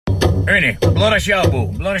Ernie, blow the show, boo.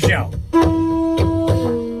 Blow the show.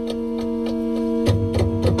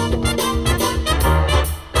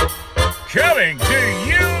 Coming to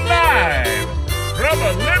you live from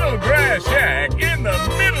a little grass shack in the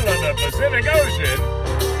middle of the Pacific Ocean,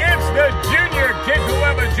 it's the Junior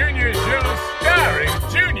Kikuewa Jr. Show starring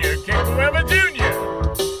Junior Kikuewa Jr.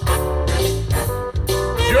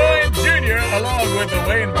 Join Junior along with the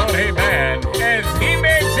Wayne Bonhey Band as he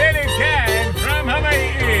makes any kind from Hawaii.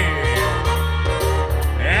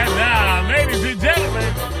 And now, ladies and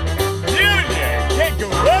gentlemen, Junior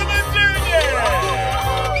Kikuewa Jr.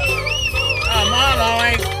 Mahalo,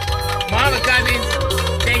 Wayne. Mahalo, cousins.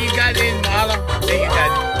 Thank you, cousins. Mahalo. Thank you,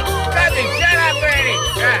 cousins. Cousins, shut up, Bernie.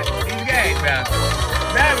 He's gay, bro.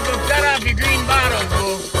 Now we're going to cut off your green bottles,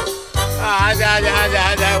 boo.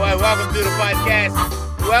 Welcome to the podcast.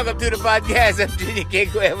 Welcome to the podcast. I'm Junior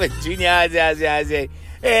Kikuewa Jr.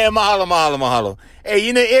 Hey, mahalo. Hey,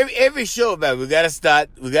 you know, every show, man, we gotta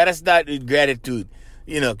start with gratitude.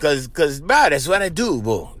 You know, cause, bro, that's what I do,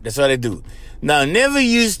 bro. That's what I do. Now, never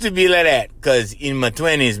used to be like that, cause in my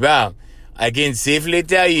 20s, bro, I can safely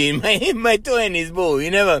tell you, in my 20s, bro,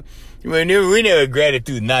 we never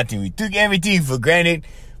gratitude, nothing. We took everything for granted.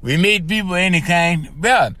 We made people any kind.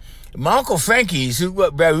 Bro, my Uncle Frankie,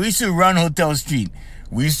 we used to run Hotel Street.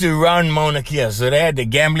 We used to run Mauna Kea, so they had the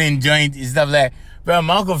gambling joint and stuff like that. Bro,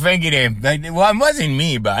 my Uncle Frankie there, well, it wasn't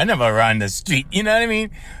me, bro. I never ran the street, you know what I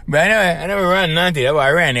mean? But I never ran nothing. That's why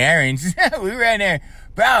I ran errands. We ran there.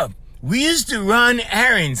 Bro, we used to run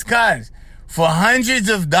errands, cuz, for hundreds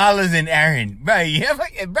of dollars in errands. Bro,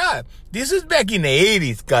 this was back in the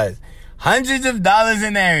 80s, cuz. Hundreds of dollars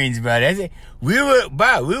in errands, bro. That's it. We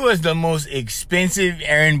was the most expensive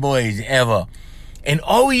errand boys ever. And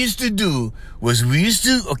all we used to do was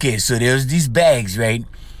so there was these bags, right?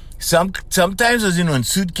 Sometimes it was in a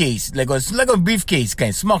suitcase, like a briefcase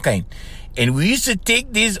kind, small kind. And we used to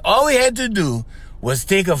take this, all we had to do was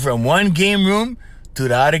take her from one game room to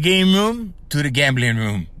the other game room to the gambling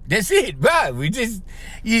room. That's it, bro.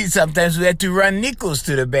 Sometimes we had to run nickels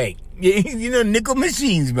to the bank. You know, nickel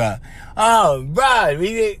machines, bro. Oh, bro,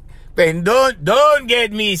 don't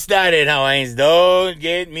get me started, Hawaiians. Don't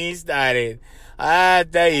get me started. I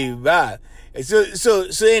tell you, bro. So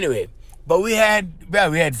anyway, but we had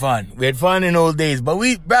fun. We had fun in old days, but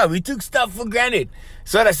we took stuff for granted.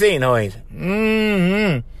 That's what I'm saying, Hawaiians.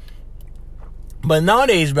 Mm-hmm. But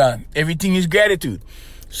nowadays, bro, everything is gratitude.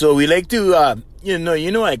 So we like to, you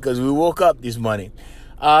know why? Because we woke up this morning.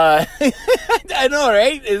 I know,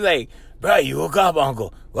 right? It's like, bro, you woke up,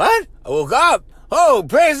 Uncle. What? I woke up. Oh,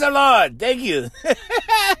 praise the Lord. Thank you.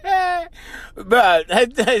 Bro,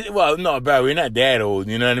 well, no, bro, we're not that old.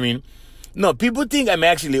 You know what I mean? No, people think I'm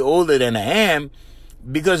actually older than I am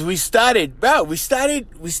because we started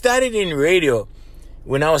in radio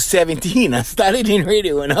when I was 17. I started in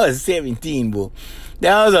radio when I was 17, bro.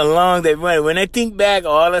 That was a long day. When I think back,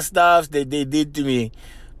 all the stuff that they did to me,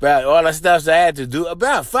 bro, all the stuff I had to do,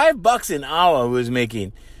 about $5 an hour I was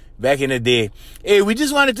making back in the day. Hey, we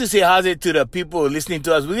just wanted to say how's it to the people listening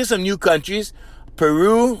to us. We get some new countries.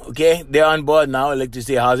 Peru, okay, they're on board now. I'd like to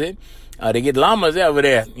say how's it. They get llamas over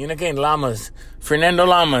there. You know, llamas. Fernando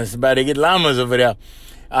Llamas, but they get llamas over there.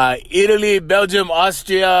 Italy, Belgium,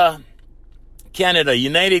 Austria, Canada,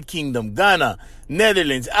 United Kingdom, Ghana,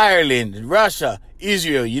 Netherlands, Ireland, Russia,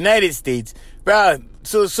 Israel, United States. Bro,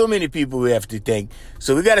 so many people we have to thank.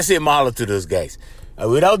 So we got to say mahalo to those guys.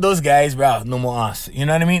 Without those guys, bro, no more us. You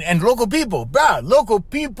know what I mean? And local people. Bro,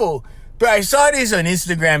 I saw this on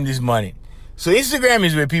Instagram this morning. So Instagram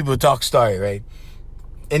is where people talk story, right?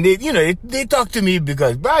 And they talk to me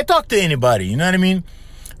because, bro, I talk to anybody. You know what I mean?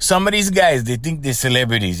 Some of these guys, they think they're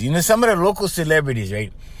celebrities. You know, some of the local celebrities,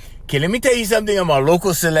 right? Okay, let me tell you something about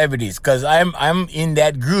local celebrities, because I'm in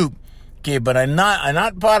that group. Okay, but I'm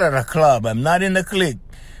not part of the club. I'm not in the clique.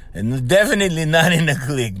 And definitely not in the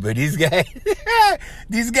clique. But these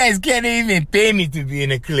guys can't even pay me to be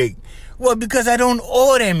in a clique. Well, because I don't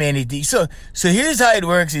owe them anything. So here's how it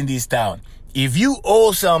works in this town. If you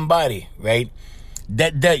owe somebody, right,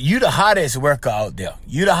 that you the hardest worker out there.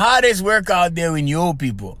 You the hardest worker out there when you owe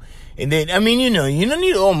people. And then, I mean, you don't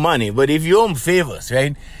need to owe money, but if you owe them favors,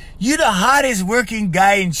 right, you the hardest working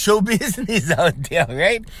guy in show business out there,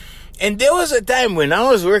 right? And there was a time when I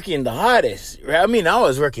was working the hardest. Right? I mean, I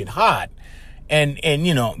was working hard. And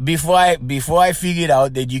before I figured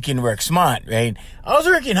out that you can work smart, right? I was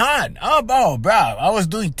working hard. Oh, bro. I was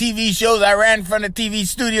doing TV shows. I ran from the TV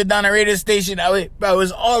studio down a radio station. I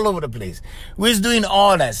was all over the place. We was doing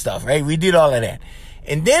all that stuff, right? We did all of that.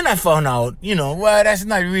 And then I found out, well, that's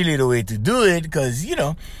not really the way to do it because,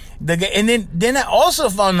 then I also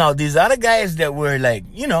found out these other guys that were like,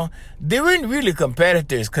 they weren't really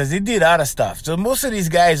competitors because they did other stuff. So most of these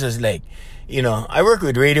guys was like, I work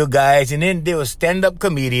with radio guys, and then there was stand-up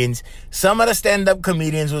comedians. Some of the stand-up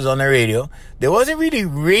comedians was on the radio. There wasn't really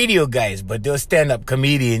radio guys, but there was stand-up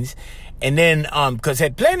comedians. And then, cause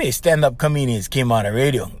had plenty of stand-up comedians came out of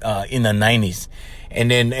radio, in the 90s. And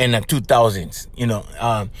then in the 2000s,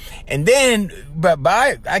 and then, but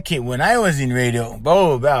I can't, when I was in radio,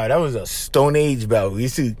 that was a stone age, bro. We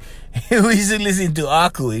used to listen to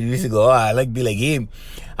Aku. We used to go, I like to be like him.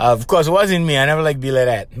 Of course, it wasn't me. I never like to be like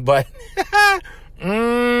that. But,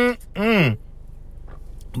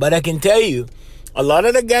 but I can tell you, a lot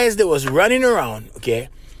of the guys that was running around, okay,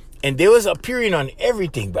 and they was appearing on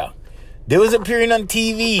everything, bro. They was appearing on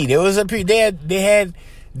TV.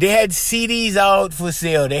 They had CDs out for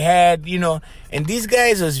sale. They had, and these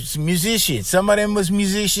guys was musicians. Some of them was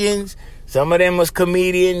musicians. Some of them was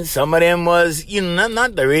comedians. Some of them was,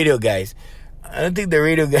 not the radio guys. I don't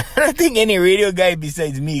think any radio guy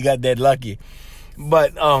besides me got that lucky.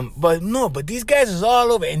 But these guys was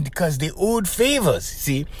all over, and because they owed favors,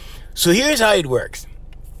 see? So here's how it works.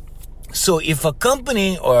 So if a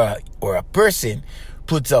company or a person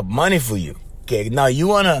puts up money for you, okay, now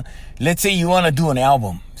let's say you want to do an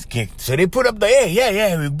album, okay, so they put up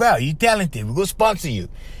bro, you talented, we go sponsor you.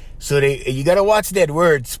 So you gotta watch that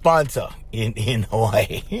word sponsor in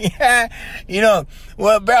Hawaii.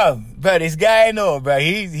 Well, bro, this guy I know, bro,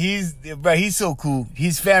 he's so cool.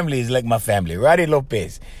 His family is like my family. Roddy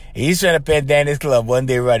Lopez. He's trying to pen down this club. One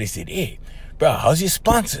day Roddy said, "Hey, bro, how's your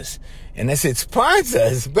sponsors?" And I said,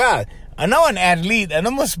 "Sponsors, bro? I know an athlete. I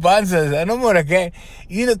know more sponsors. I know more okay."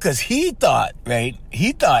 Because he thought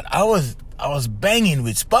I was banging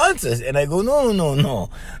with sponsors. And I go, no.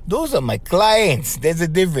 Those are my clients. There's a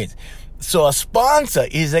difference. So a sponsor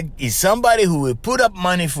is somebody who will put up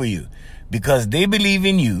money for you because they believe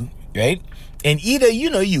in you, right? And either,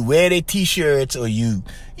 you wear their t-shirts or you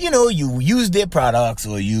use their products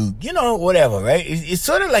or whatever, right? It's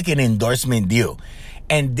sort of like an endorsement deal.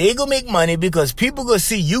 And they gonna make money because people gonna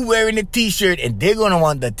see you wearing a t-shirt and they're gonna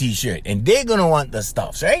want the t-shirt and they're gonna want the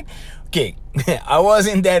stuffs, right? Okay, I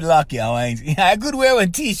wasn't that lucky. I could wear a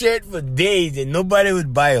t-shirt for days and nobody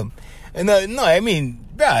would buy them. No, I mean,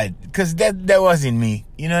 because that wasn't me.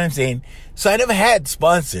 You know what I'm saying? So I never had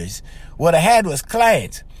sponsors. What I had was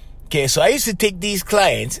clients. Okay, so I used to take these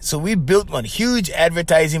clients. So we built one huge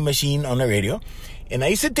advertising machine on the radio. And I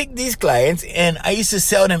used to take these clients and I used to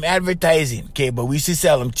sell them advertising. Okay, but we used to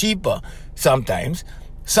sell them cheaper sometimes.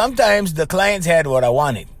 Sometimes the clients had what I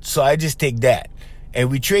wanted. So I just take that and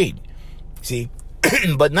we trade. See?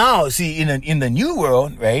 But now, in the new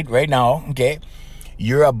world, right now, okay,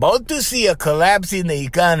 you're about to see a collapse in the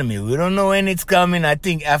economy. We don't know when it's coming. I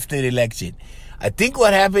think after the election. I think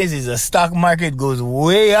what happens is the stock market goes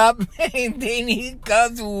way up and then it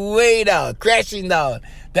comes way down, crashing down.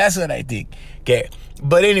 That's what I think. Okay.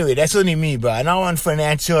 But anyway, that's only me, bro. I'm not one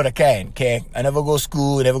financial the kind, okay? I never go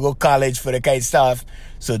school, never go college for the kind stuff.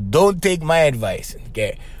 So don't take my advice,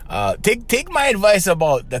 okay? Take my advice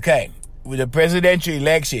about the kind. With the presidential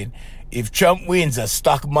election, if Trump wins, the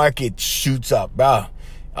stock market shoots up, bro.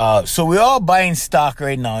 So we're all buying stock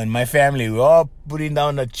right now in my family. We're all putting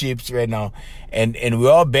down the chips right now. And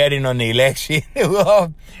we're all betting on the election.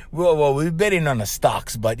 We're betting on the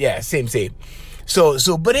stocks, but yeah, same.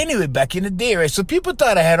 So, but anyway, back in the day, right? So people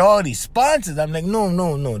thought I had all these sponsors. I'm like,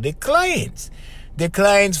 no. They're clients. They're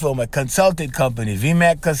clients for my consulting company,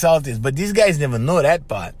 VMAC Consultants. But these guys never know that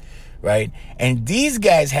part, right? And these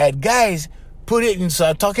guys had guys put it in. So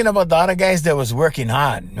I'm talking about the other guys that was working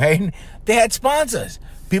hard, right? They had sponsors.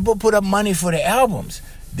 People put up money for the albums.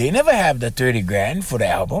 They never have the 30 grand for the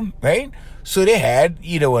album, right? So they had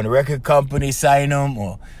either one record company sign them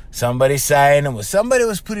or somebody sign them or somebody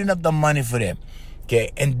was putting up the money for them.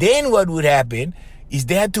 Okay, and then what would happen is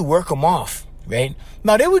they had to work them off, right?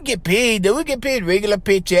 Now they would get paid. They would get paid regular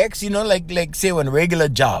paychecks, like say on a regular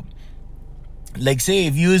job. Like say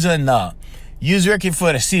if you was working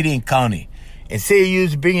for the city and county, and say you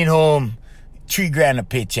was bringing home $3,000 a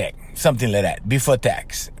paycheck, something like that, before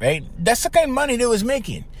tax, right? That's the kind of money they was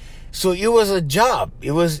making. So it was a job.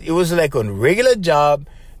 It was like a regular job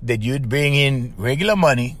that you'd bring in regular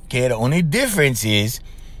money. Okay, the only difference is,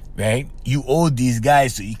 right, you owe these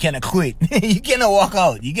guys, so you cannot quit. You cannot walk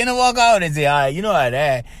out. You cannot walk out and say, all right, you know what,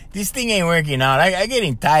 this thing ain't working out. I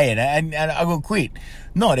getting tired. I go quit.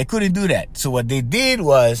 No, they couldn't do that. So what they did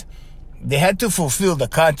was they had to fulfill the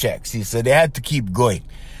contract. See, so they had to keep going.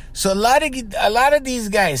 So a lot of these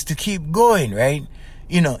guys to keep going, right?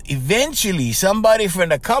 Eventually somebody from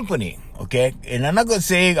the company okay? And I'm not going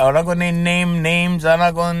to name names, I'm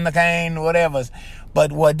not going to kind whatever.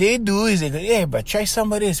 But what they do is they go, hey, but try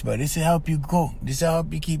some of this, but this will help you go. This will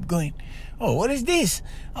help you keep going. Oh, what is this?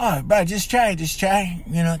 Oh, bro, just try.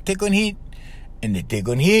 Take on heat. And they take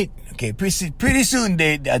on heat. Okay, pretty soon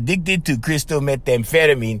they addicted to crystal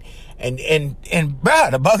methamphetamine. And bro,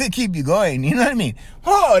 the bug will keep you going. You know what I mean?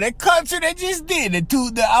 Oh, that concert I just did,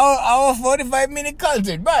 the hour 45-minute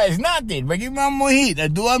concert, bro, it's nothing. But give me one more hit. I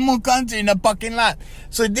do one more concert in the parking lot.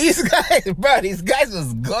 So these guys, bro, these guys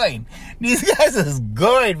was going.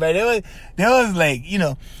 But they was like,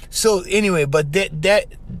 So anyway, but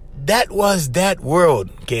that was that world.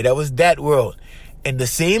 Okay, that was that world. And the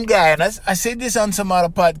same guy, and I said this on some other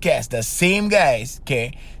podcast, the same guys,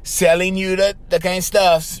 okay, selling you the kind of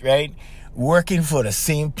stuffs, right? Working for the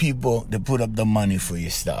same people that put up the money for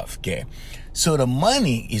your stuff, okay? So the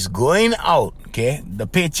money is going out, okay? The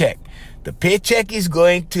paycheck is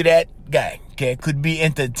going to that guy, okay? Could be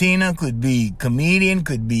entertainer, could be comedian,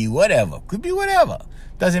 could be whatever.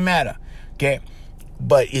 Doesn't matter, okay?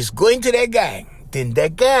 But it's going to that guy. Then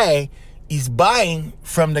that guy is buying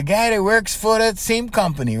from the guy that works for that same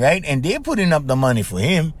company, right? And they're putting up the money for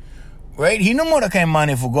him, right? He no more the kind of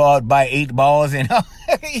money for go out, buy 8 balls and,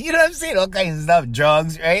 you know what I'm saying? All kinds of stuff,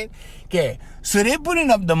 drugs, right? Okay, so they're putting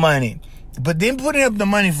up the money. But then putting up the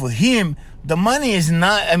money for him, the money is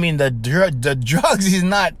not, the drugs is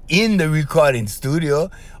not in the recording studio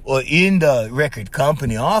or in the record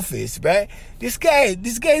company office, right? This guy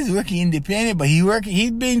is working independent, but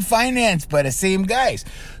he's being financed by the same guys.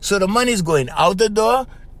 So the money is going out the door,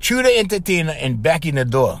 through the entertainer, and back in the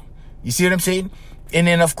door. You see what I'm saying? And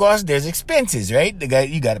then, of course, there's expenses, right?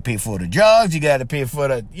 You got to pay for the drugs, you got to pay for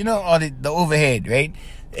the, all the overhead, right?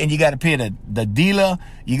 And you got to pay the dealer,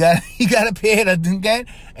 you got to pay the guy,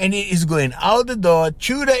 and it is going out the door,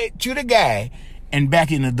 through the guy, and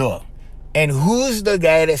back in the door. And who's the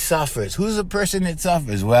guy that suffers? Who's the person that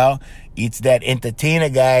suffers? Well, it's that entertainer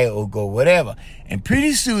guy or go whatever. And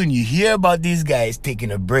pretty soon you hear about these guys taking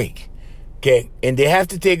a break. Okay? And they have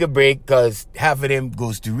to take a break because half of them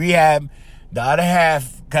goes to rehab. The other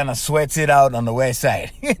half kind of sweats it out on the west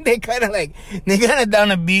side. they kind of down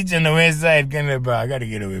the beach on the west side, kind of, bro, I got to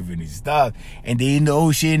get away from this stuff. And they in the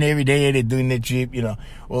ocean every day, they're doing the trip,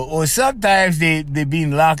 Or sometimes they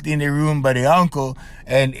being locked in their room by their uncle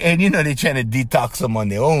and they're trying to detox them on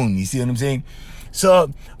their own. You see what I'm saying?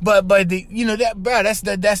 So, but that's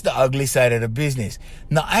the ugly side of the business.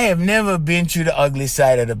 Now, I have never been through the ugly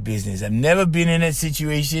side of the business. I've never been in that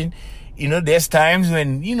situation. There's times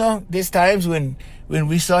when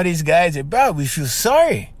we saw these guys, bro, we feel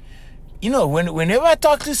sorry. Whenever I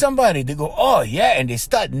talk to somebody, they go, oh, yeah, and they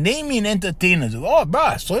start naming entertainers. Oh,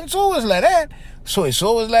 bro, so-and-so was like that.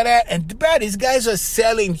 So-and-so was like that. And, bro, these guys are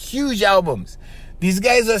selling huge albums. These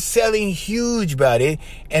guys are selling huge, bro.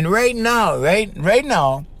 And right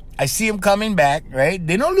now, I see them coming back, right?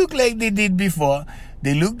 They don't look like they did before.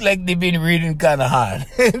 They look like they've been reading kind of hard.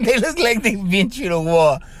 They look like they've been through the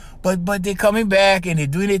war. But they're coming back and they're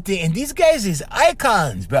doing their thing. And these guys is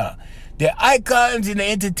icons, bro. They're icons in the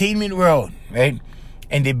entertainment world, right?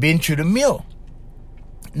 And they've been through the mill.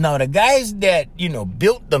 Now, the guys that,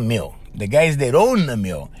 built the mill, the guys that own the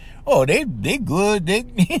mill, oh, they good. They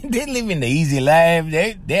living the easy life.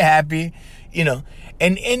 They're happy,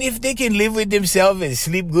 And if they can live with themselves and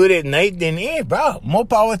sleep good at night, then, hey, bro, more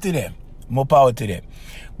power to them.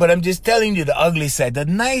 But I'm just telling you the ugly side. The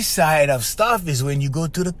nice side of stuff is when you go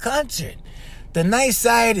to the concert. The nice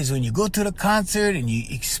side is when you go to the concert and you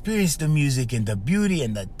experience the music and the beauty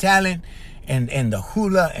and the talent and the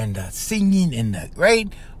hula and the singing and the,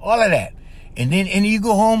 right? All of that. And you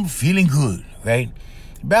go home feeling good, right?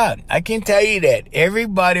 But I can tell you that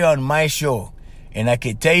everybody on my show, and I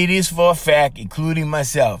can tell you this for a fact, including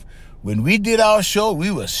myself, when we did our show, we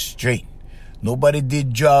were straight. Nobody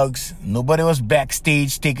did drugs. Nobody was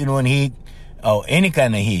backstage taking on heat or any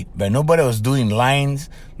kind of heat. But nobody was doing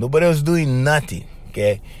lines. Nobody was doing nothing.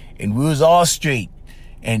 Okay? And we was all straight.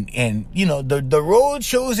 And the road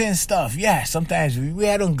shows and stuff. Yeah, sometimes we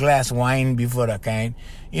had on glass wine before that kind.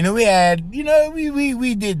 We had,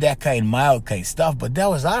 we did that kind, mild kind stuff. But that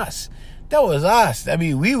was us. I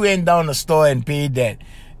mean, we went down the store and paid that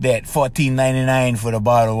 $14.99 for the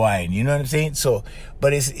bottle of wine. You know what I'm saying? So,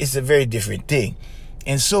 but it's a very different thing.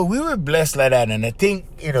 And so we were blessed like that. And I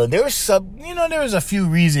think, there was a few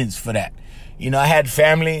reasons for that. I had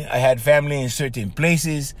family in certain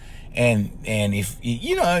places. And if,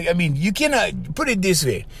 you cannot put it this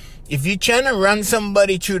way. If you're trying to run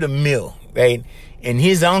somebody through the mill, right? And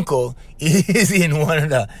his uncle is in one of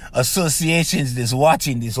the associations that's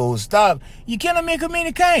watching this whole stuff, you cannot make him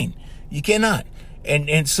any kind. You cannot.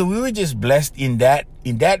 And so we were just blessed in that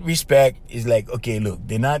respect. It's like, okay, look,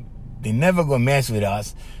 they never gonna mess with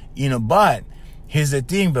us, but here's the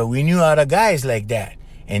thing, but we knew other guys like that,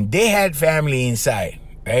 and they had family inside,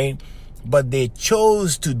 right? But they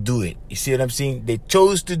chose to do it. You see what I'm saying? They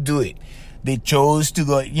chose to do it. They chose to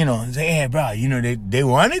go, say, hey, bro, they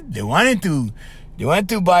wanted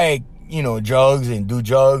to buy, drugs and do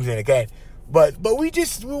drugs and okay. But we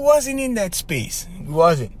wasn't in that space. We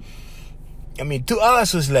wasn't. I mean, to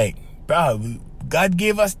us was like, bro, God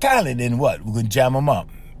gave us talent, and what? We're going to jam them up.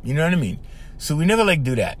 You know what I mean? So we never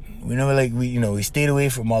do that. We never we stayed away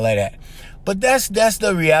from all of that. But that's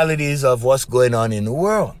the realities of what's going on in the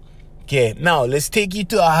world. Okay, now let's take you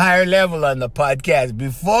to a higher level on the podcast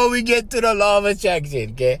before we get to the law of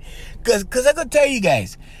attraction, okay? Because I got to tell you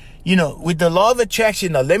guys, with the law of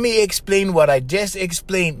attraction, now let me explain what I just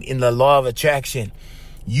explained in the law of attraction.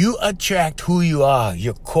 You attract who you are,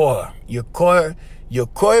 your core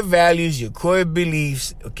values, your core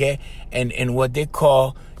beliefs, okay? And what they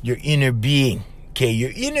call your inner being, okay?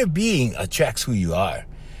 Your inner being attracts who you are.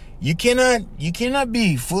 You cannot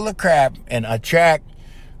be full of crap and attract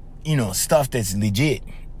stuff that's legit.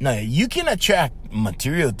 Now, you can attract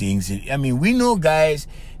material things. I mean, we know guys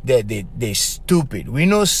that they're stupid. We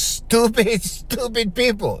know stupid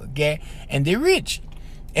people, okay? And they're rich.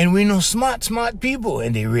 And we know smart people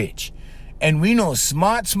and they're rich. And we know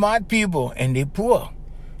smart people and they're poor,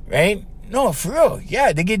 right? No, for real.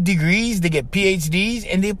 Yeah, they get degrees, they get PhDs,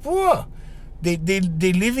 and they're poor. They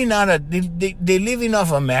living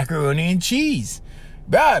off of macaroni and cheese.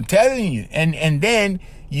 Bro, I'm telling you. And then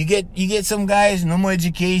you get some guys, no more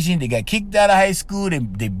education, they got kicked out of high school,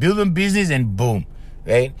 they build a business, and boom,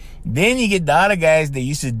 right? Then you get the other guys that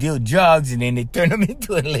used to deal drugs, and then they turn them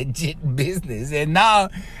into a legit business. And now,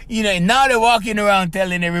 now they're walking around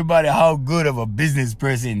telling everybody how good of a business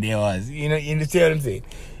person they was. You understand what I'm saying?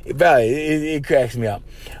 Bro, it cracks me up.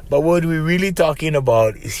 But what we're really talking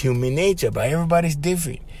about is human nature, but everybody's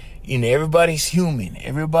different. Everybody's human.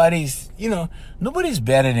 Everybody's, nobody's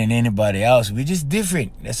better than anybody else. We're just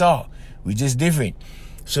different. That's all. We're just different.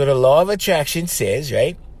 So the law of attraction says,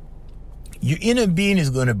 right, your inner being is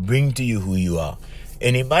going to bring to you who you are.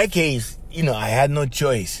 And in my case, I had no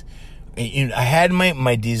choice. I had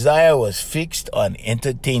my desire was fixed on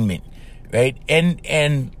entertainment, right?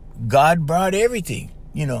 And God brought everything.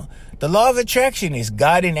 The law of attraction is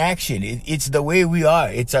God in action. It's the way we are.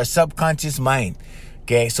 It's our subconscious mind.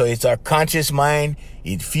 Okay, so it's our conscious mind.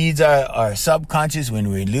 It feeds our subconscious when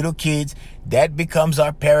we're little kids. That becomes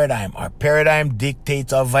our paradigm. Our paradigm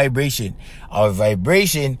dictates our vibration. Our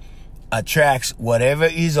vibration attracts whatever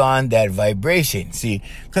is on that vibration. See,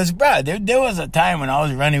 because, bro, there was a time when I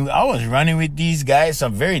was running with these guys,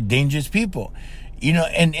 some very dangerous people,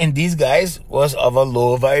 and these guys was of a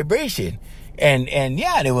low vibration. And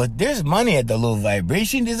yeah, there's money at the low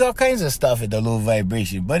vibration. There's all kinds of stuff at the low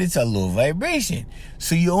vibration, but it's a low vibration.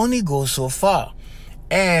 So you only go so far.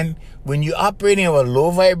 And when you're operating at a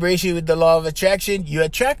low vibration with the law of attraction, you're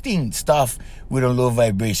attracting stuff with a low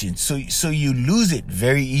vibration. So you lose it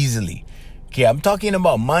very easily. Okay, I'm talking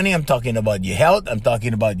about money. I'm talking about your health. I'm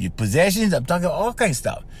talking about your possessions. I'm talking about all kinds of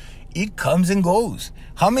stuff. It comes and goes.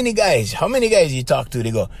 How many guys you talk to,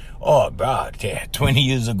 they go, oh, bro, 20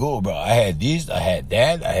 years ago, bro, I had this, I had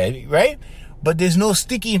that, right? But there's no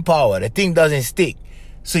sticking power. The thing doesn't stick.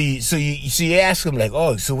 So you ask them like,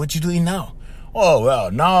 oh, so what you doing now? Oh,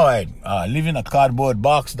 well, now I live in a cardboard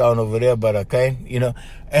box down over there, but okay,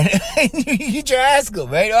 and you try to ask them,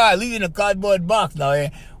 right? Oh, I live in a cardboard box now.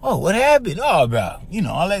 Yeah. Oh, what happened? Oh, bro,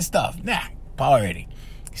 all that stuff. Nah, power ready.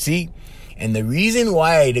 See? And the reason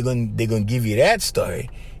why they're gonna give you that story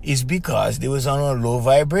is because they was on a low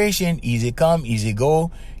vibration, easy come, easy go,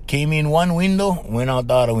 came in one window, went out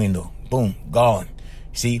the other window, boom, gone.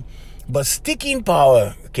 See, but sticking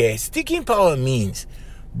power means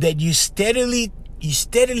that you steadily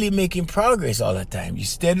making progress all the time. You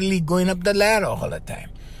steadily going up the ladder all the time.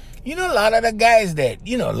 A lot of the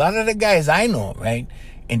guys I know, right?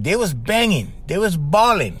 And they was banging, they was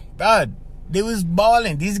balling, God. They was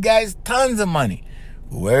balling. These guys, tons of money.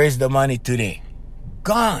 Where is the money today?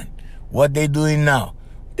 Gone. What they doing now?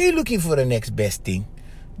 They looking for the next best thing.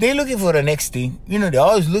 They looking for the next thing. They're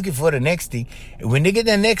always looking for the next thing. And when they get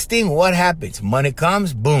the next thing, what happens? Money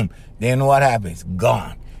comes, boom. Then what happens?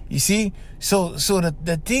 Gone. You see? So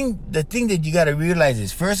the thing that you got to realize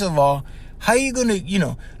is, first of all, how you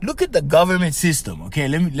gonna, look at the government system. Okay,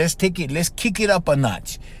 let's kick it up a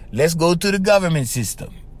notch. Let's go to the government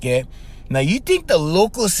system. Okay. Now, you think the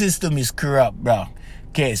local system is corrupt, bro.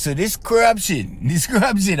 Okay, so this corruption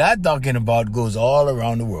I'm talking about goes all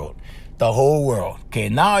around the world. the whole world. Okay,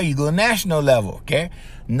 now you go national level. Okay,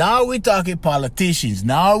 now we're talking politicians.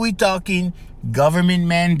 Now we're talking government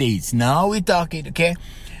mandates. Now we're talking. Okay,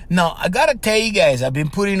 now I gotta tell you guys, I've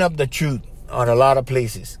been putting up the truth on a lot of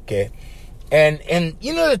places. Okay, and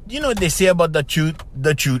you know what they say about the truth.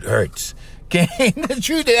 The truth hurts. Okay,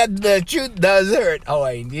 the truth does hurt. Oh,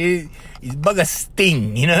 it's bugger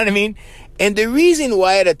sting. You know what I mean? And the reason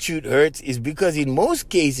why the truth hurts is because in most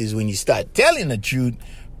cases, when you start telling the truth,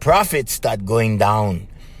 profits start going down.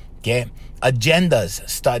 Okay, agendas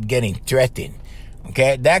start getting threatened.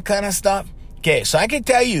 Okay, that kind of stuff. Okay, so I can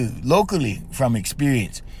tell you locally from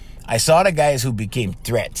experience, I saw the guys who became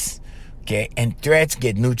threats. Okay, and threats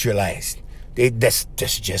get neutralized. That's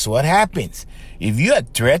just what happens. If you're a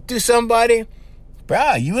threat to somebody,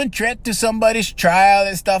 bro, you a threat to somebody's trial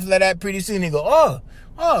and stuff like that, pretty soon they go, oh,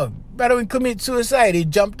 brother, we commit suicide. He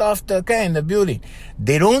jumped off the building.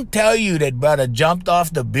 They don't tell you that brother jumped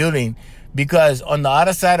off the building because on the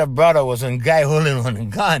other side of brother was a guy holding on a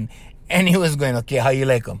gun, and he was going, okay, how you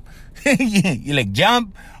like him? You like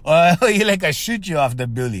jump, or you like I shoot you off the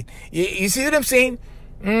building? You see what I'm saying?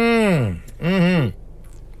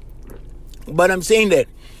 But I'm saying that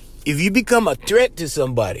if you become a threat to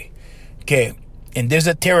somebody, okay, and there's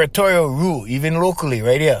a territorial rule, even locally,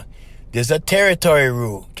 right here. There's a territory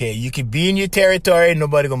rule, okay? You can be in your territory and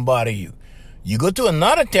nobody gonna bother you. You go to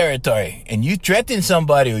another territory and you threaten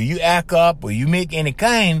somebody or you act up or you make any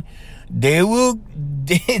kind, they will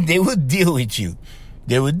deal with you.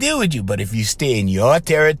 They will deal with you. But if you stay in your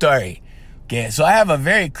territory, okay? So I have a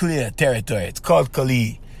very clear territory. It's called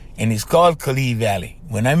Kali, and it's called Kali Valley.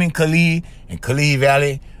 When I'm in Kali and Kali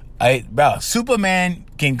Valley, Superman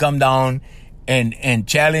can come down and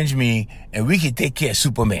challenge me, and we can take care of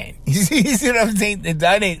Superman. You see what I'm saying?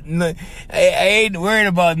 I ain't worried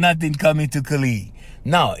about nothing coming to Kali.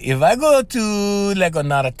 Now, if I go to like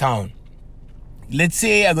another town, let's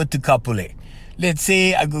say I go to Kapolei. Let's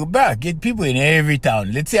say I go back, get people in every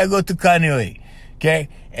town. Let's say I go to Kaneohe, okay?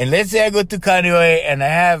 And let's say I go to Kaneohe and I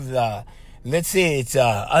have, let's say it's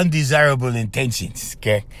undesirable intentions,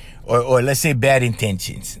 okay? Or let's say bad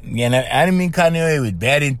intentions. And I don't mean Kaneohe with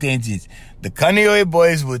bad intentions. The Kaneohe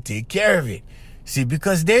boys will take care of it. See,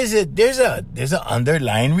 because there's a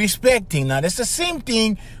underlying respect thing. Now, that's the same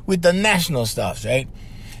thing with the national stuff, right?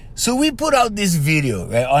 So we put out this video,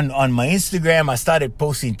 right? On my Instagram, I started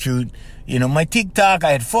posting truth. You know, my TikTok,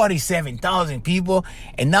 I had 47,000 people.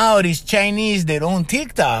 And now these Chinese, they own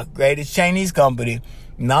TikTok, right? It's Chinese company.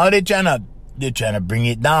 Now they're trying to bring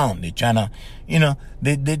it down. They're trying to, you know,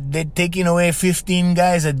 they're taking away 15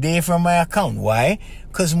 guys a day from my account. Why?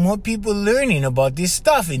 Because more people learning about this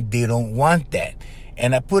stuff, and they don't want that.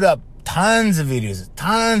 And I put up tons of videos,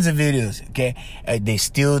 okay? They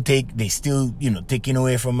still, taking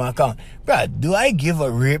away from my account. Bruh, do I give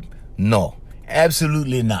a rip? No,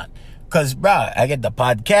 absolutely not. Because, bruh, I get the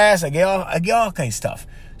podcast, I get all kinds of stuff.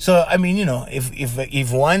 So, I mean, you know,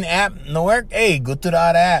 if one app no work, hey, go to the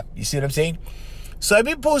other app. You see what I'm saying? So I've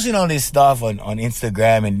been posting all this stuff on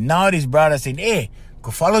Instagram, and now these brothers saying, hey,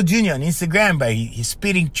 go follow Junior on Instagram, but he's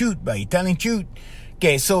spitting truth, but he's telling truth.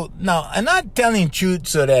 Okay, so now I'm not telling truth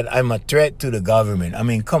so that I'm a threat to the government. I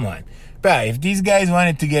mean, come on. Bruh, if these guys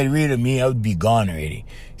wanted to get rid of me, I would be gone already.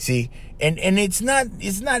 See? And it's not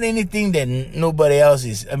anything that nobody else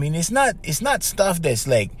is. I mean, it's not stuff that's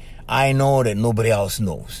like I know that nobody else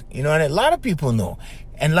knows. You know, and a lot of people know.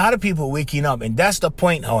 And a lot of people waking up. And that's the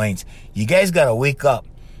point, Hawaiians. You guys got to wake up.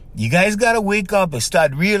 You guys got to wake up and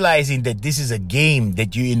start realizing that this is a game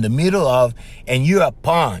that you're in the middle of, and you're a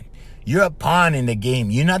pawn. You're a pawn in the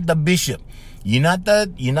game. You're not the bishop. You're not the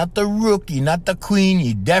rook. You're not the queen.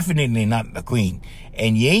 You're definitely not the queen.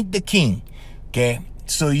 And you ain't the king. Okay?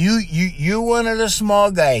 So you're one of the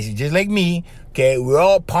small guys, just like me. Okay? We're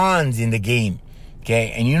all pawns in the game.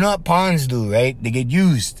 Okay? And you know what pawns do, right? They get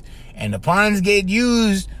used. And the pawns get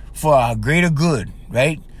used for a greater good,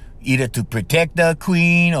 right? Either to protect the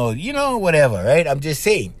queen or, you know, whatever, right? I'm just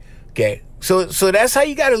saying. Okay? So that's how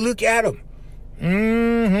you got to look at them.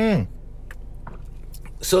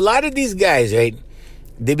 So a lot of these guys, right?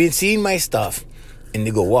 They've been seeing my stuff and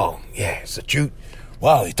they go, wow, yeah, it's the truth.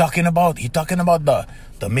 Wow, he's talking about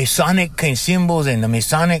the Masonic kind of symbols and the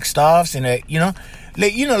Masonic stuffs and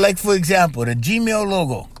like for example, the Gmail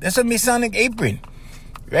logo. That's a Masonic apron,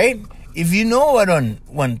 right? If you know what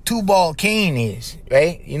one two-ball cane is,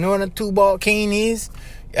 right? You know what a two-ball cane is?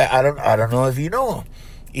 I don't know if you know.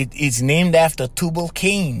 It's named after Tubal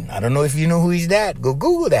Cain. I don't know if you know who he's that. Go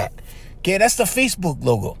Google that. Okay, that's the Facebook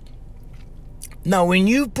logo. Now, when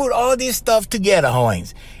you put all this stuff together,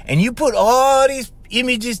 Hawaiians, and you put all these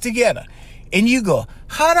images together, and you go,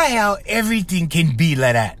 how the hell everything can be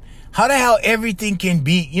like that? How the hell everything can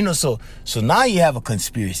be, so now you have a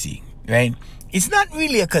conspiracy, right? It's not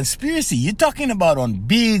really a conspiracy. You're talking about on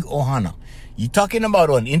big Ohana. You're talking about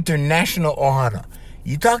on international Ohana.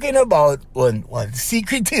 You're talking about on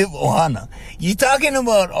secretive Ohana. You're talking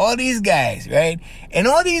about all these guys, right? And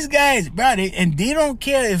all these guys, bro, and they don't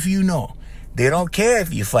care if you know. They don't care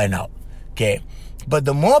if you find out, okay? But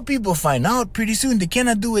the more people find out, pretty soon they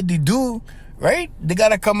cannot do what they do, right? They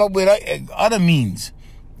gotta come up with other means,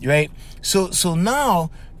 right? So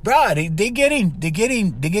now, bro, they getting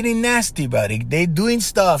nasty, bro. They doing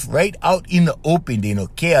stuff right out in the open. They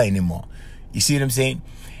don't care anymore. You see what I'm saying?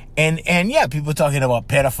 And yeah, people talking about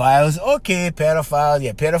pedophiles. Okay, pedophiles,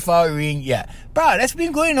 yeah, pedophile ring, yeah. Bro, that's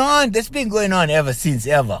been going on. That's been going on ever since,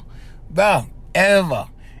 Bro,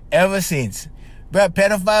 ever since. Bro,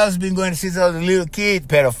 pedophiles been going since I was a little kid.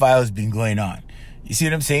 Pedophiles been going on. You see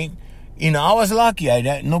what I'm saying? I was lucky.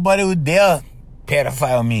 Nobody would dare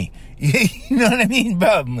pedophile me. You know what I mean,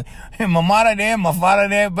 bro? My mother there, my father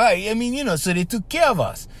there, bro. I mean, so they took care of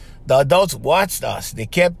us. The adults watched us. They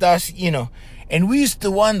kept us, and we used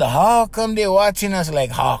to wonder, how come they're watching us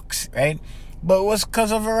like hawks, right? But it was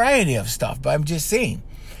because of a variety of stuff. But I'm just saying,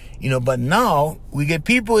 but now we get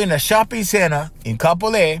people in a shopping center in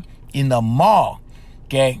Kapolei, in the mall,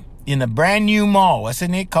 okay? In a brand new mall. What's the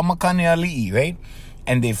name? Kamakani Ali'i, right?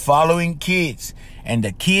 And they're following kids. And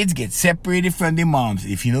the kids get separated from their moms.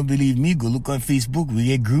 If you don't believe me, go look on Facebook. We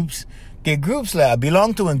get groups. Get groups like I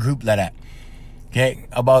belong to a group like that. Okay?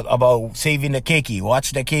 About saving the keiki.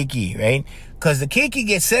 Watch the keiki, right? Because the keiki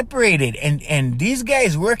gets separated. And these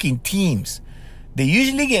guys work in teams. They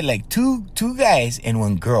usually get like two guys and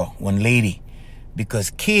one girl, one lady.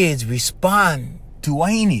 Because kids respond to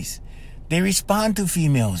wahinis. They respond to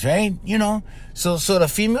females, right? So the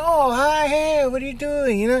female, oh, hi, hey, what are you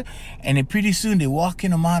doing? And then pretty soon they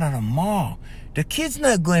walking them out of the mall. The kid's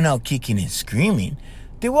not going out kicking and screaming.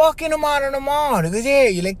 They're walking them out of the mall. They go,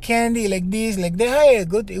 hey, you like candy, like this, like that. Hey,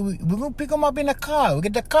 we're going to pick them up in the car. We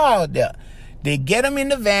get the car out there. They get them in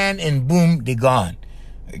the van and boom, they're gone.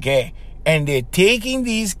 Okay? And they're taking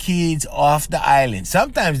these kids off the island.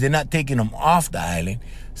 Sometimes they're not taking them off the island.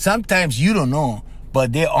 Sometimes you don't know.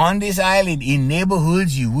 But they're on this island in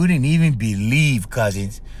neighborhoods you wouldn't even believe,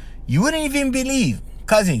 cousins. You wouldn't even believe,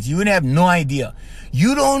 cousins. You wouldn't have no idea.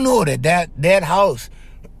 You don't know that house,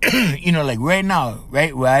 like right now,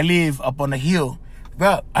 right where I live up on the hill,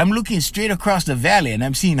 bro, I'm looking straight across the valley and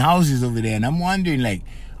I'm seeing houses over there. And I'm wondering,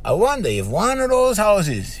 I wonder if one of those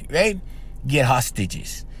houses, right, get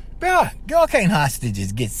hostages. Bro, get all kind of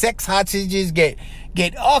hostages. Get sex hostages, get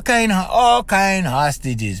all kind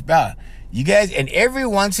hostages, bro. You guys, and every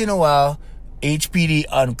once in a while, HPD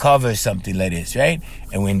uncovers something like this, right?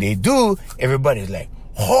 And when they do, everybody's like,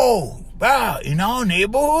 oh, wow, in our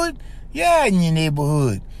neighborhood? Yeah, in your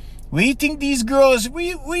neighborhood. Where you think these girls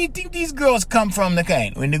come from, the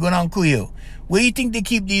kind, when they go down Kuyo? Where you think they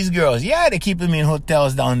keep these girls? Yeah, they keep them in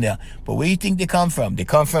hotels down there. But where you think they come from? They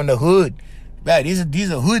come from the hood. Right,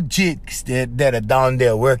 these are hood chicks that are down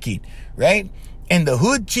there working, right? And the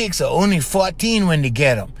hood chicks are only 14 when they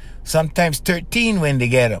get them. Sometimes 13 when they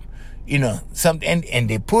get them. And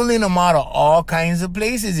they pulling them out of all kinds of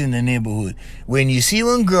places in the neighborhood. When you see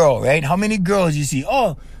one girl, right? How many girls you see?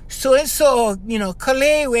 Oh, so-and-so,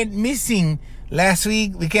 Kalei went missing last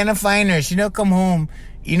week. We cannot find her. She don't come home.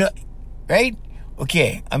 Right?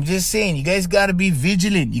 Okay, I'm just saying, you guys got to be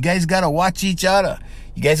vigilant. You guys got to watch each other.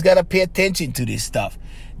 You guys got to pay attention to this stuff.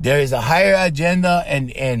 There is a higher agenda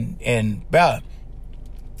and bro,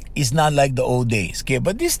 it's not like the old days, okay?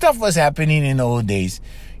 But this stuff was happening in the old days.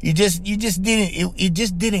 It just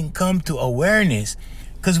didn't come to awareness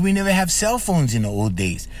because we never have cell phones in the old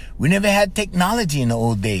days. We never had technology in the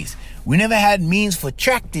old days. We never had means for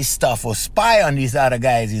track this stuff or spy on these other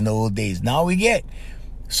guys in the old days. Now we get.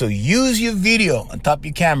 So use your video on top of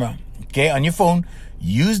your camera, okay, on your phone.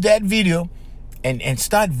 Use that video and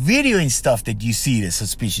start videoing stuff that you see that's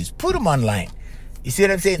suspicious. Put them online. You see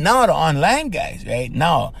what I'm saying? Now the online guys, right?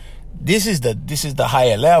 Now, this is the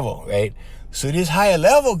higher level, right? So this higher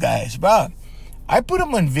level guys, bro, I put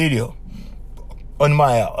them on video on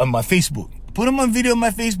my Facebook. Put them on video on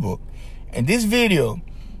my Facebook. And this video,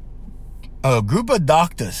 a group of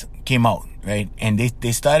doctors came out, right? And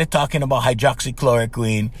they started talking about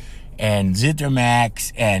hydroxychloroquine and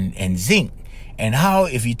Zithromax and zinc. And how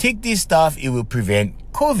if you take this stuff, it will prevent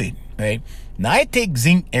COVID, right? Now, I take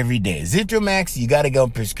zinc every day. Zithromax, you got to get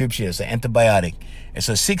on prescription. It's an antibiotic. It's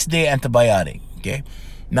a 6-day antibiotic, okay?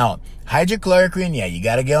 Now, hydrochloroquine, yeah, you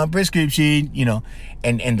got to get on prescription,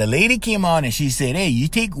 And the lady came on and she said, hey, you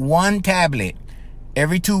take one tablet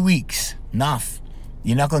every 2 weeks. Enough.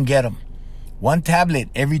 You're not going to get them. 1 tablet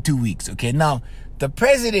every 2 weeks. Okay, now the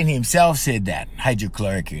president himself said that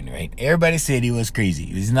hydrochloroquine, right? Everybody said he was crazy.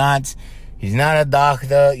 He's not a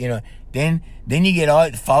doctor, you know. Then you get all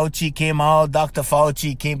Fauci came out, Dr.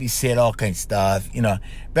 Fauci came, he said all kinds of stuff, you know.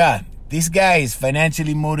 Bruh, this guy is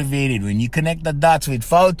financially motivated. When you connect the dots with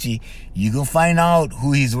Fauci, you can find out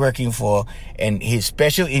who he's working for and his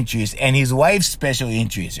special interests and his wife's special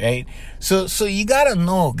interests, right? So you gotta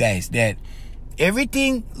know, guys, that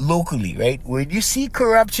everything locally, right? When you see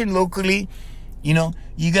corruption locally, you know,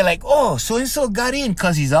 you get like, oh, so-and-so got in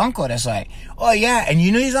because his uncle, that's right. Oh, yeah, and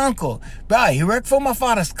you know his uncle. Bro, he worked for my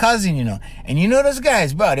father's cousin, you know. And you know those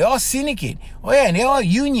guys, bro, they all syndicate. Oh, yeah, and they all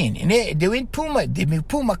union. And they went Puma, they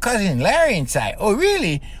put my cousin Larry inside. Oh,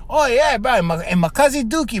 really? Oh, yeah, bro, and my cousin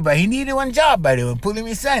Dookie, bro, he needed one job, bro. They were pulling him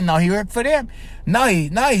inside. Now he worked for them. Now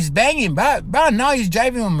he's banging, bro. Now he's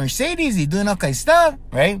driving a Mercedes. He's doing all kind of stuff,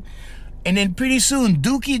 right? And then pretty soon,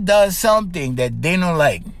 Dookie does something that they don't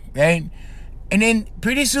like, right? And then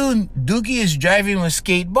pretty soon, Dookie is driving a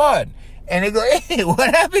skateboard. And they go, hey,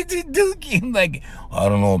 what happened to Dookie? I'm like, I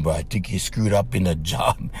don't know, bro. I think he screwed up in a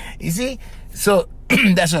job. You see? So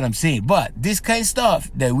that's what I'm saying. But this kind of stuff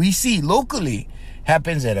that we see locally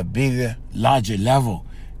happens at a bigger, larger level,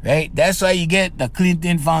 right? That's why you get the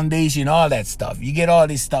Clinton Foundation, all that stuff. You get all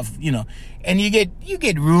this stuff, you know. And you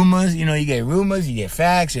get rumors, you know, you get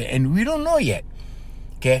facts, and we don't know yet,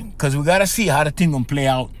 okay? Because we got to see how the thing gonna play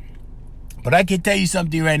out. But I can tell you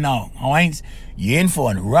something right now, Hawaiians, you're in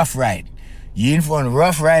for a rough ride. You're in for a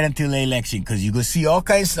rough ride until the election, because you're going to see all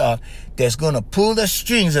kinds of stuff that's going to pull the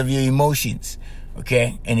strings of your emotions,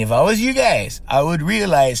 okay? And if I was you guys, I would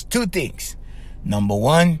realize 2 things. Number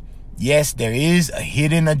 1, yes, there is a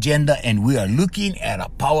hidden agenda, and we are looking at a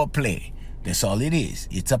power play. That's all it is.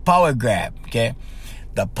 It's a power grab, okay?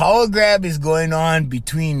 The power grab is going on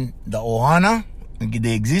between the Ohana,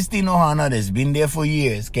 the existing Ohana that's been there for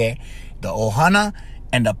years, okay? The Ohana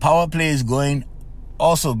and the power play is going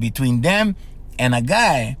also between them and a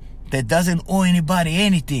guy that doesn't owe anybody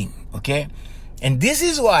anything, okay? And this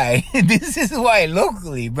is why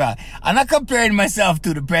locally, bro, I'm not comparing myself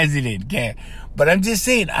to the president, okay? But I'm just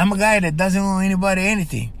saying, I'm a guy that doesn't owe anybody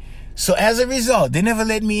anything. So as a result, they never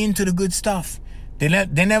let me into the good stuff. They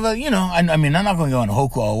never, you know, I mean, I'm not going to go on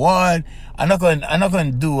Hoku Award. I'm not going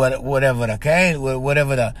to do whatever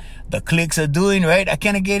the cliques are doing, right? I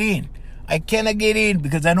cannot get in.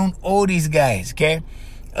 Because I don't owe these guys, okay?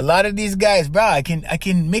 A lot of these guys, bro, I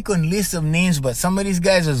can make a list of names, but some of these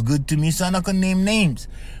guys are good to me, so I'm not gonna name names.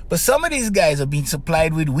 But some of these guys are being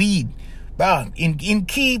supplied with weed, bro, in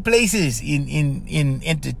key places, in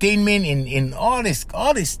entertainment, in all this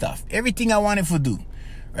stuff. Everything I wanted to do,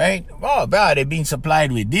 right? Oh, bro, they're being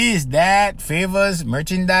supplied with this, that, favors,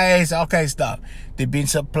 merchandise, all kinds of stuff. They've been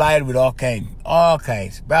supplied with all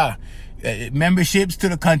kinds, bro. Memberships to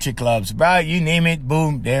the country clubs, bro, you name it,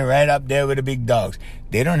 boom, they're right up there with the big dogs.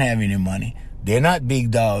 They don't have any money. They're not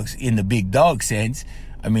big dogs in the big dog sense.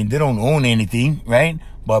 I mean, they don't own anything, right?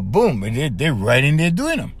 But boom, they're right in there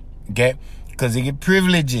doing them, okay? Because they get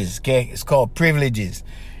privileges, okay? It's called privileges.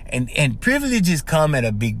 And privileges come at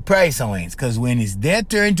a big price, always, because when it's their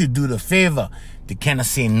turn to do the favor, they cannot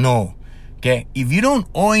say no, okay? If you don't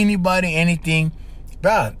owe anybody anything,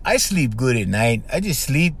 bro, I sleep good at night. I just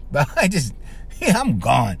sleep, bro. I'm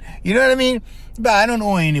gone. You know what I mean? Bro, I don't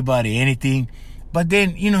owe anybody anything. But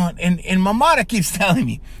then, you know, and my mother keeps telling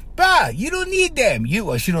me, bro, you don't need them.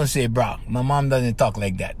 Well, she don't say, bro. My mom doesn't talk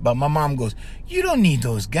like that. But my mom goes, you don't need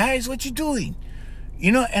those guys. What you doing?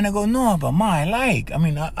 You know, and I go, no, but ma, I like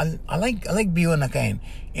being a kind of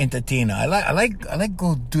entertainer. I like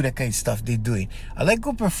go do that kind of stuff they doing. I like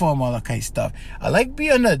go perform all that kind of stuff. I like be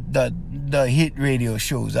on the hit radio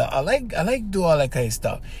shows. I like do all that kind of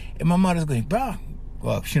stuff. And my mother's going, bro.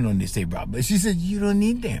 Well, she don't say bro, but she said you don't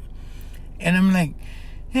need them. And I'm like,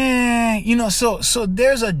 you know, so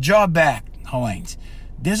there's a drawback, Hawaiians.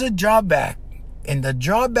 There's a drawback, and the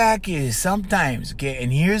drawback is sometimes, okay.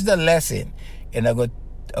 And here's the lesson. And I'm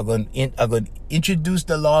going to introduce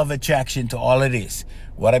the law of attraction to all of this,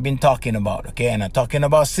 what I've been talking about, okay? And I'm talking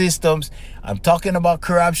about systems, I'm talking about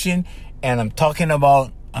corruption, and I'm talking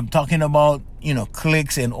about, you know,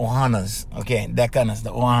 cliques and ohanas, okay? That kind of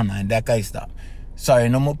stuff, ohana and that kind of stuff. Sorry,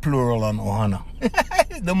 no more plural on ohana.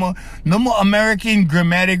 no more American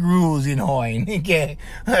grammatic rules in Hawaii, okay?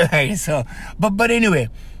 All right, so, but anyway,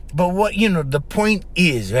 but what, you know, the point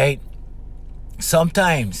is, right?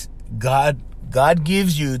 Sometimes God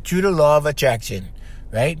gives you, through the law of attraction,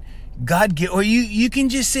 right? or you can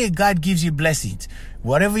just say God gives you blessings.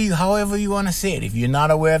 However you want to say it. If you're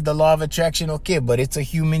not aware of the law of attraction, okay, but it's a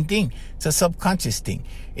human thing. It's a subconscious thing.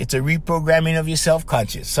 It's a reprogramming of your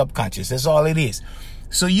subconscious. That's all it is.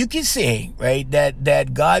 So you can say, right,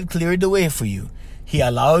 that God cleared the way for you. He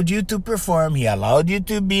allowed you to perform. He allowed you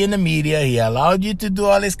to be in the media. He allowed you to do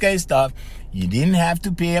all this kind of stuff. You didn't have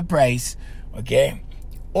to pay a price, okay?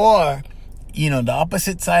 Or, the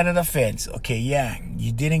opposite side of the fence. Okay, yeah,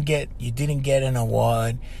 you didn't get an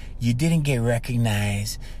award. You didn't get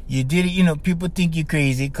recognized. You didn't, people think you're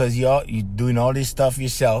crazy because you're doing all this stuff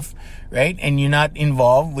yourself, right? And you're not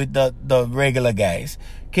involved with the regular guys.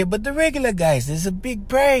 Okay, but the regular guys, there's a big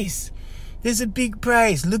price. There's a big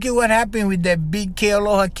price. Look at what happened with that big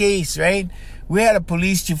Kealoha case, right? We had a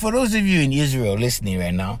police chief. For those of you in Israel listening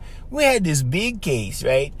right now, we had this big case,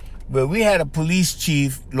 right? Where we had a police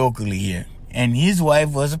chief locally here. And his wife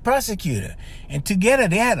was a prosecutor. And together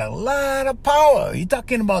they had a lot of power. You're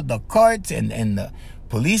talking about the courts and the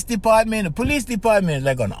police department. The police department is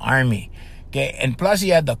like an army. Okay, and plus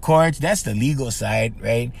you had the courts, that's the legal side,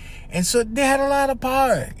 right? And so they had a lot of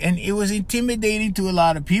power. And it was intimidating to a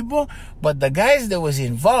lot of people. But the guys that was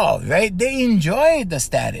involved, right, they enjoyed the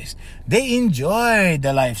status. They enjoyed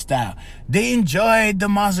the lifestyle. They enjoyed the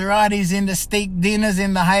Maseratis and the steak dinners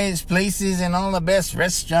in the highest places and all the best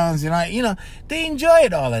restaurants. They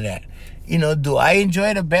enjoyed all of that. Do I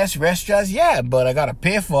enjoy the best restaurants? Yeah, but I gotta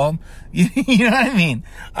pay for them. You know what I mean?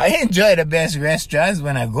 I enjoy the best restaurants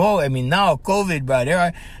when I go. I mean, now COVID, bro,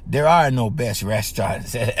 there are no best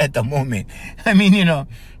restaurants at the moment. I mean,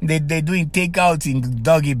 they're doing takeouts in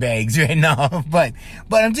doggy bags right now. But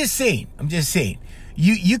I'm just saying,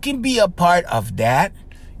 you can be a part of that.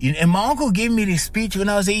 And my uncle gave me this speech when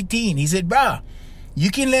I was 18. He said, bro, you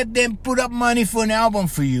can let them put up money for an album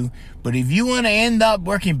for you, but if you want to end up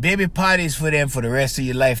working baby parties for them for the rest of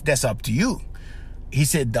your life, that's up to you. He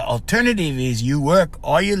said the alternative is you work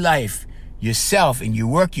all your life yourself and you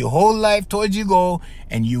work your whole life towards your goal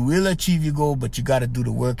and you will achieve your goal, but you got to do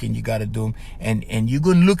the work and you got to do them. And you're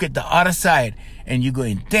going to look at the other side and you're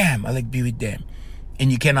going, damn, I like to be with them.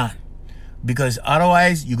 And you cannot, because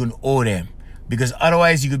otherwise you're going to owe them. Because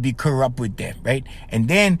otherwise you could be corrupt with them, right? And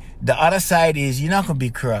then the other side is you're not gonna be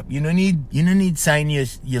corrupt. You don't need sign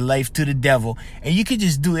your life to the devil, and you can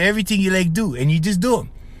just do everything you like do, and you just do them.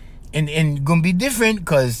 And gonna be different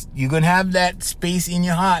because you're gonna have that space in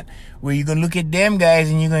your heart where you're gonna look at them guys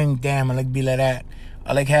and you're going, damn, I like to be like that.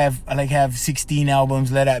 I like have 16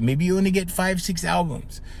 albums like that. Maybe you only get 5-6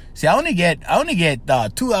 albums. See, I only get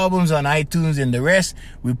 2 albums on iTunes, and the rest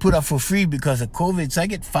we put up for free because of COVID. So I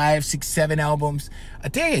get 5, 6, 7 albums. I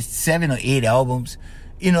think it's 7 or 8 albums.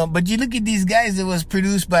 But you look at these guys that was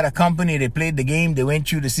produced by the company. They played the game. They went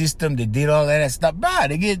through the system. They did all that stuff. Bah,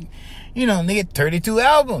 they get 32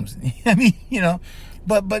 albums. I mean,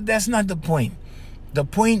 but that's not the point. The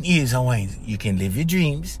point is, Hawaiians, you can live your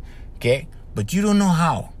dreams, okay? But you don't know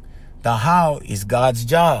how. The how is God's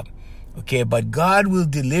job. Okay, but God will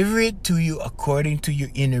deliver it to you according to your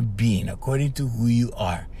inner being, according to who you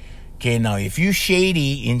are. Okay, now if you're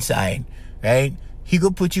shady inside, right, He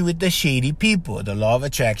could put you with the shady people. The law of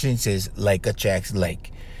attraction says like attracts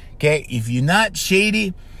like. Okay, if you're not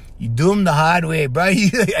shady, you do them the hard way, bro.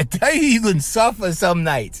 I tell you, you're going to suffer some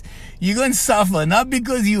nights. You're going to suffer, not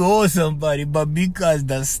because you owe somebody, but because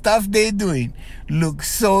the stuff they're doing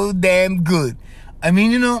looks so damn good. I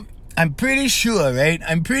mean, I'm pretty sure, right?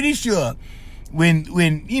 I'm pretty sure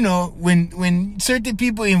when certain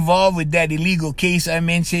people involved with that illegal case I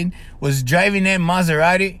mentioned was driving that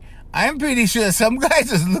Maserati, I'm pretty sure some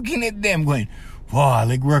guys was looking at them going, wow, I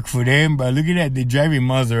like work for them, but look at that, they're driving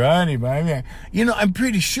Maserati, but I'm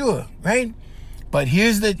pretty sure, right? But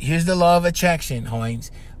here's the law of attraction, Hawaiians.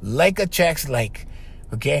 Like attracts like.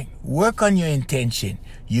 Okay? Work on your intention.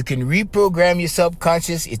 You can reprogram your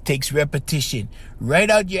subconscious. It takes repetition. Write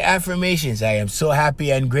out your affirmations. I am so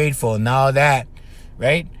happy and grateful now that,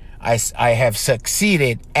 right? I have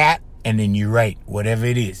succeeded at, and then you write whatever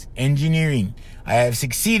it is. Engineering. I have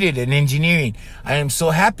succeeded in engineering. I am so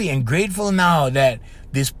happy and grateful now that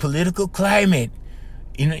this political climate,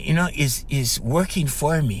 is working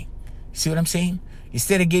for me. See what I'm saying?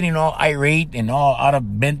 Instead of getting all irate and all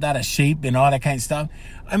bent out of shape and all that kind of stuff.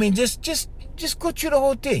 I mean, just go through the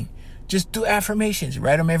whole thing. Just do affirmations.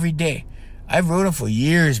 Write them every day. I've wrote them for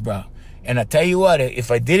years, bro. And I tell you what, if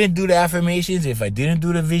I didn't do the affirmations, if I didn't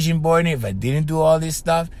do the vision boarding, if I didn't do all this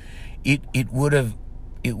stuff, it would have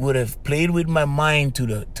played with my mind to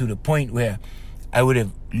the point where I would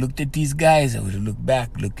have looked at these guys, I would have looked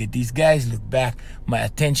back, look at these guys, look back. My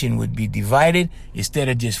attention would be divided instead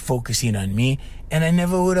of just focusing on me, and I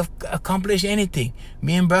never would have accomplished anything.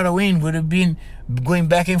 Me and Brother Wayne would have been going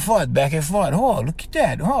back and forth. Oh, look at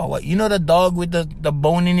that. Oh, what? You know the dog with the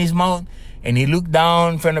bone in his mouth? And he looked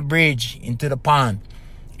down from the bridge into the pond,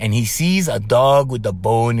 and he sees a dog with the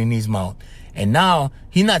bone in his mouth. And now,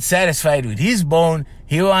 he's not satisfied with his bone.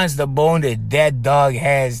 He wants the bone that dog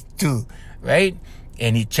has too, right?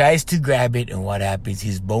 And he tries to grab it, and what happens?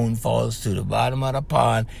 His bone falls to the bottom of the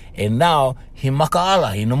pond, and now, he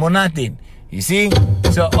makaala, he no more nothing. You see?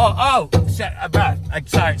 So, sorry, I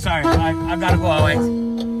gotta go,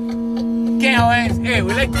 Hawaiians. Okay, Hawaiians, hey,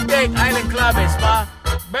 we'd like to thank Island Club and Spa,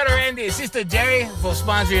 Brother Andy and Sister Jerry for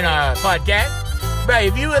sponsoring our podcast. But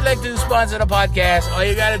if you would like to sponsor the podcast, all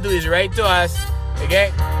you gotta do is write to us,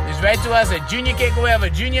 okay? Just write to us at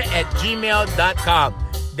juniorkekuewa@gmail.com.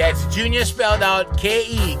 That's Junior spelled out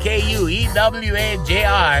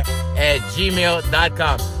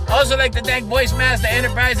KEKUEWAJR@gmail.com. Also like to thank Voice Master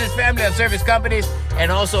Enterprises, family of service companies, and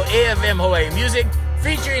also AFM Hawaii Music,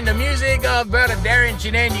 featuring the music of Brother Darren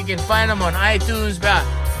Chinen. You can find him on iTunes.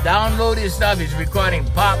 Download his stuff. He's recording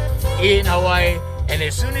pop in Hawaii. And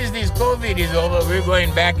as soon as this COVID is over, we're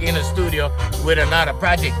going back in the studio with another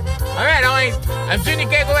project. All right, Hawaiians. I'm Junior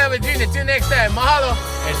Kekuewa Jr. Till next time. Mahalo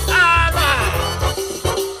and sama.